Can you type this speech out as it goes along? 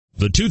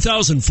The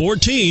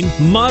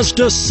 2014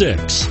 Mazda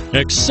 6.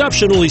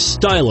 Exceptionally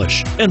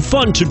stylish and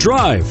fun to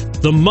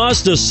drive, the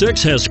Mazda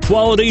 6 has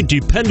quality,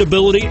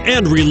 dependability,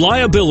 and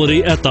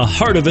reliability at the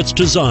heart of its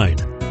design.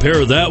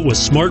 Pair that with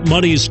Smart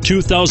Money's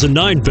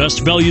 2009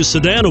 Best Value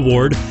Sedan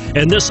Award,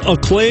 and this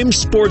acclaimed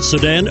sports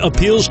sedan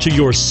appeals to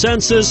your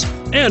senses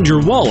and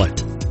your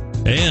wallet.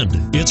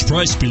 And it's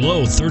priced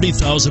below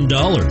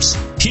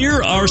 $30,000.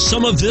 Here are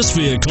some of this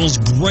vehicle's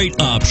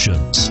great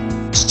options: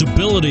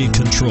 stability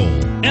control,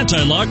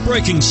 anti-lock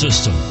braking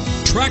system,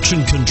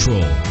 traction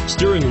control,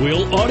 steering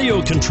wheel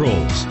audio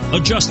controls,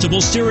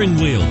 adjustable steering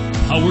wheel,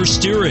 power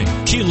steering,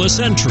 keyless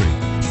entry,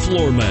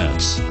 floor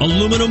mats,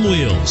 aluminum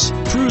wheels,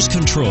 cruise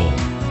control.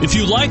 If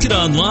you like it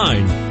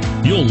online,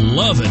 you'll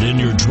love it in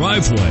your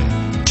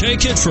driveway.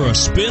 Take it for a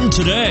spin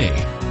today.